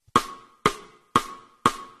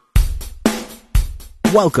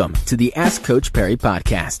Welcome to the Ask Coach Perry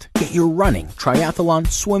podcast. Get your running, triathlon,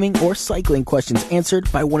 swimming, or cycling questions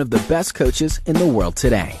answered by one of the best coaches in the world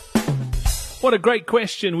today. What a great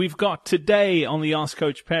question we've got today on the Ask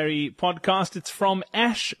Coach Perry podcast. It's from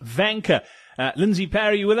Ash Vanker. Lindsay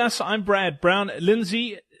Perry with us. I'm Brad Brown.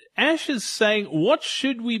 Lindsay, Ash is saying, what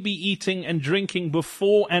should we be eating and drinking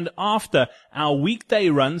before and after our weekday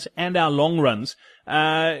runs and our long runs?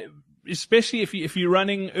 Especially if you're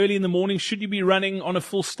running early in the morning, should you be running on a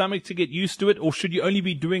full stomach to get used to it, or should you only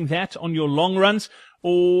be doing that on your long runs?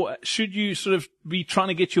 Or should you sort of be trying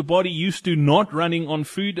to get your body used to not running on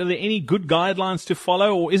food? Are there any good guidelines to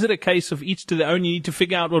follow, or is it a case of each to their own? You need to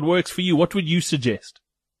figure out what works for you. What would you suggest?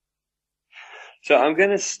 So I'm going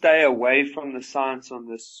to stay away from the science on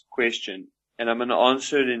this question, and I'm going to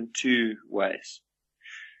answer it in two ways.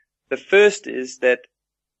 The first is that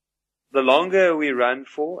the longer we run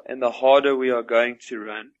for and the harder we are going to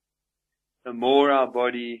run, the more our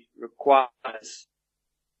body requires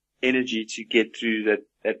energy to get through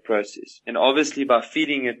that process. And obviously by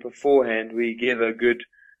feeding it beforehand, we give a good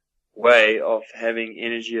way of having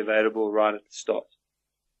energy available right at the start.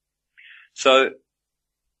 So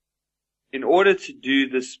in order to do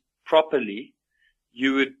this properly,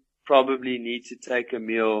 you would probably need to take a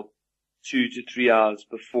meal 2 to 3 hours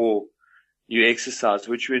before you exercise,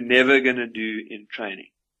 which we're never going to do in training.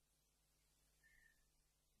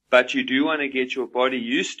 But you do want to get your body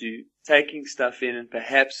used to taking stuff in and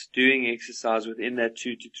perhaps doing exercise within that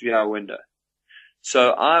 2 to 3 hour window. So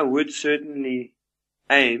I would certainly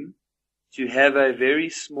aim to have a very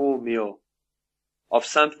small meal of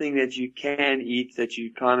something that you can eat, that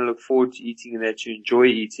you kind of look forward to eating and that you enjoy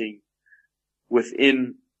eating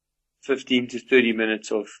within 15 to 30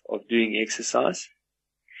 minutes of doing exercise.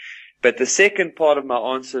 But the second part of my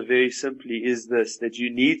answer very simply is this, that you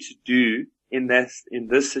need to do in this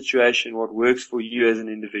situation what works for you as an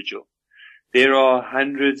individual. There are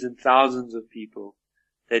hundreds and thousands of people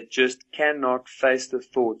that just cannot face the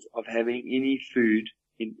thought of having any food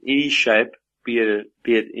in any shape, be it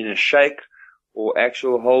in a shake or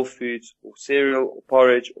actual whole foods or cereal or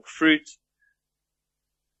porridge or fruit.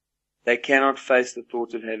 They cannot face the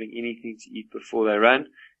thought of having anything to eat before they run,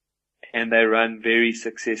 and they run very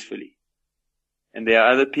successfully. And there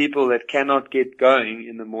are other people that cannot get going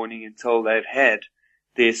in the morning until they've had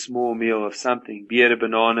their small meal of something, be it a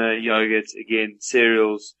banana, yogurt, again,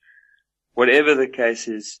 cereals, whatever the case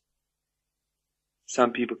is.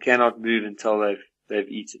 Some people cannot move until they've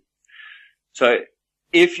eaten. So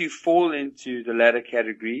if you fall into the latter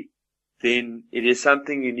category, then it is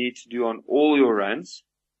something you need to do on all your runs,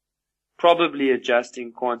 probably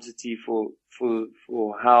adjusting quantity for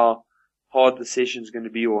how hard the session is going to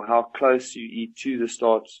be or how close you eat to the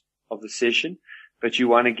start of the session, but you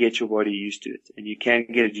want to get your body used to it, and you can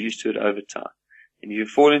get used to it over time. And if you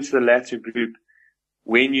fall into the latter group,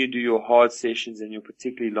 when you do your hard sessions and your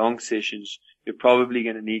particularly long sessions, you're probably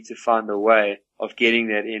going to need to find a way of getting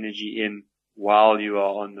that energy in while you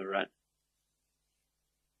are on the run.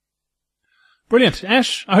 Brilliant.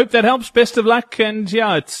 Ash, I hope that helps. Best of luck. And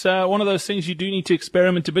yeah, it's one of those things you do need to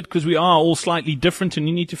experiment a bit because we are all slightly different and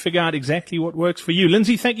you need to figure out exactly what works for you.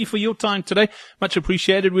 Lindsay, thank you for your time today. Much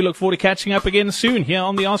appreciated. We look forward to catching up again soon here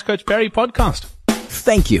on the Ask Coach Perry podcast.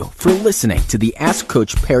 Thank you for listening to the Ask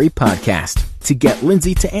Coach Perry podcast. To get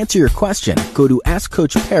Lindsay to answer your question, go to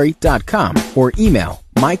AskCoachPerry.com or email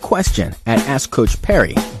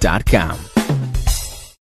myquestion@AskCoachPerry.com.